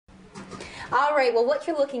All right, well, what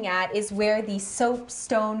you're looking at is where the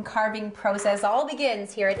soapstone carving process all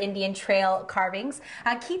begins here at Indian Trail Carvings.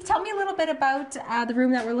 Keith, tell me a little bit about the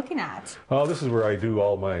room that we're looking at. This is where I do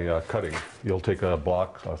all my cutting. You'll take a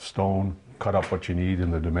block of stone, cut up what you need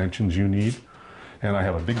in the dimensions you need, and I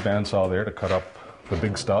have a big bandsaw there to cut up the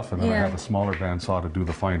big stuff, and then I have a smaller bandsaw to do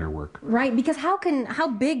the finer work. Right, because how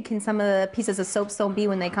big can some of the pieces of soapstone be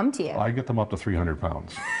when they come to you? I get them up to 300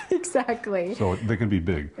 pounds. Exactly. So they can be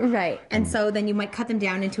big. Right, and so then you might cut them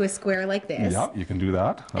down into a square like this. Yeah, you can do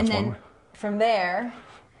that. That's and then one way. From there,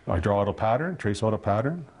 I draw out a pattern, trace out a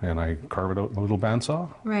pattern, and I carve it out in a little bandsaw.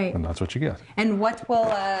 Right. And that's what you get. And what will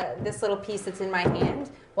this little piece that's in my hand,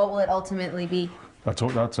 what will it ultimately be? That's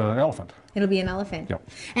an elephant. It'll be an elephant. Yep.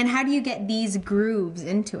 And how do you get these grooves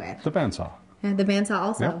into it? The bandsaw. The bandsaw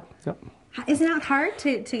also? Yep. Is it not hard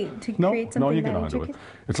to create something No, you get that onto it.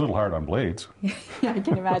 It's a little hard on blades. Yeah, I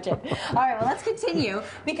can imagine. All right, well, let's continue,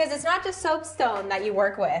 because it's not just soapstone that you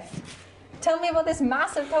work with. Tell me about this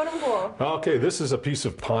massive totem pole. Okay, this is a piece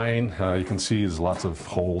of pine. You can see there's lots of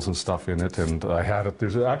holes and stuff in it, and I had it.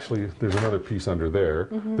 There's another piece under there.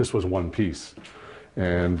 This was one piece.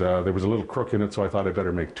 And there was a little crook in it, so I thought I'd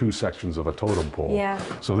better make two sections of a totem pole. Yeah.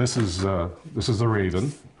 So this is the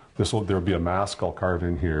raven. There'll be a mask I'll carve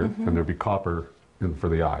in here, and there'll be copper in for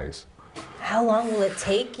the eyes. How long will it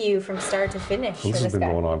take you from start to finish? Well, this has been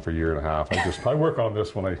going on for a year and a half. I work on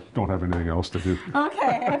this when I don't have anything else to do.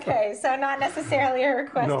 Okay. So not necessarily a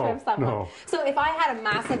request from someone. No. So if I had a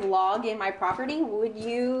massive log in my property, would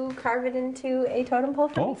you carve it into a totem pole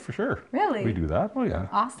for me? Oh, for sure. Really? We do that. Oh, yeah.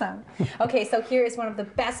 Awesome. Okay, so here is one of the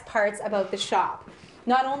best parts about the shop.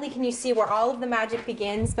 Not only can you see where all of the magic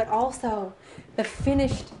begins, but also the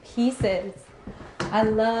finished pieces. I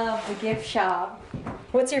love the gift shop.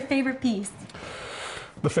 What's your favorite piece?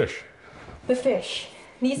 The fish. The fish.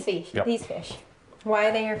 These fish. Yep. These fish. Why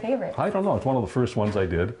are they your favorite? I don't know. It's one of the first ones I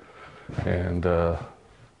did, and I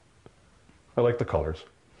like the colors.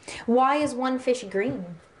 Why is one fish green?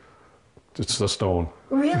 It's the stone.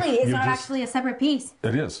 Really? It's not actually a separate piece?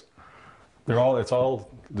 It is. The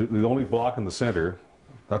only block in the center,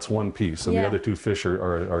 that's one piece, and the other two fish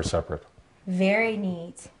are separate. Very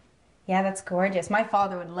neat. Yeah, that's gorgeous. My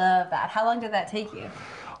father would love that. How long did that take you?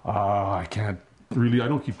 I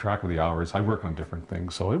don't keep track of the hours. I work on different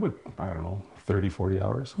things, so it would, I don't know, 30, 40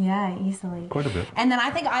 hours. Yeah, easily. Quite a bit. And then I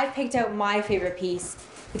think I've picked out my favorite piece.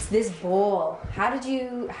 It's this bowl. How did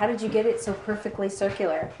you get it so perfectly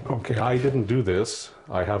circular? Okay, I didn't do this.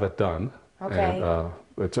 I have it done. Okay. And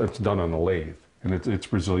it's done on a lathe, and it's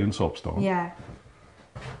Brazilian soapstone. Yeah.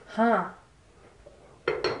 Huh.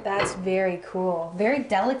 That's very cool. Very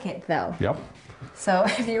delicate, though. Yep. So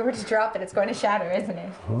if you were to drop it, it's going to shatter, isn't it?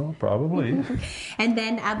 Well, probably. And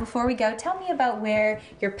then before we go, tell me about where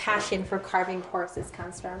your passion for carving horses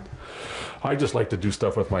comes from. I just like to do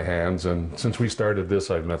stuff with my hands, and since we started this,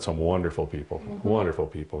 I've met some wonderful people. Wonderful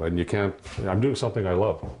people. And I'm doing something I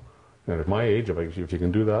love. And at my age, if you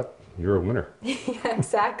can do that, you're a winner. Yeah,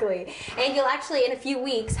 exactly. And you'll actually, in a few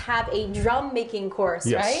weeks, have a drum making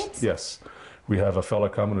course, right? Yes. We have a fella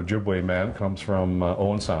coming, a Ojibwe man, comes from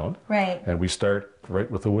Owen Sound. Right. And we start right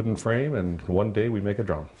with the wooden frame, and one day we make a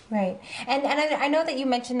drum. Right. And I know that you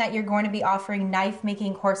mentioned that you're going to be offering knife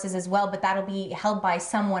making courses as well, but that'll be held by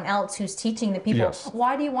someone else who's teaching the people. Yes.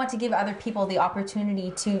 Why do you want to give other people the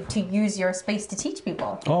opportunity to use your space to teach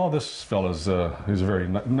people? Oh, this fella's he's a very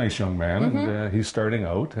nice young man, and he's starting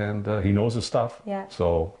out, and he knows his stuff. Yeah.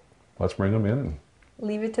 So let's bring him in and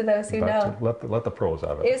leave it to those who know. Let the pros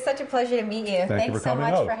have it. It was such a pleasure to meet you. Thanks so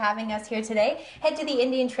much for having us here today. Head to the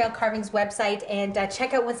Indian Trail Carvings website and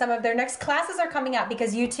check out when some of their next classes are coming up,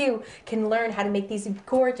 because you too can learn how to make these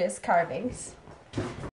gorgeous carvings.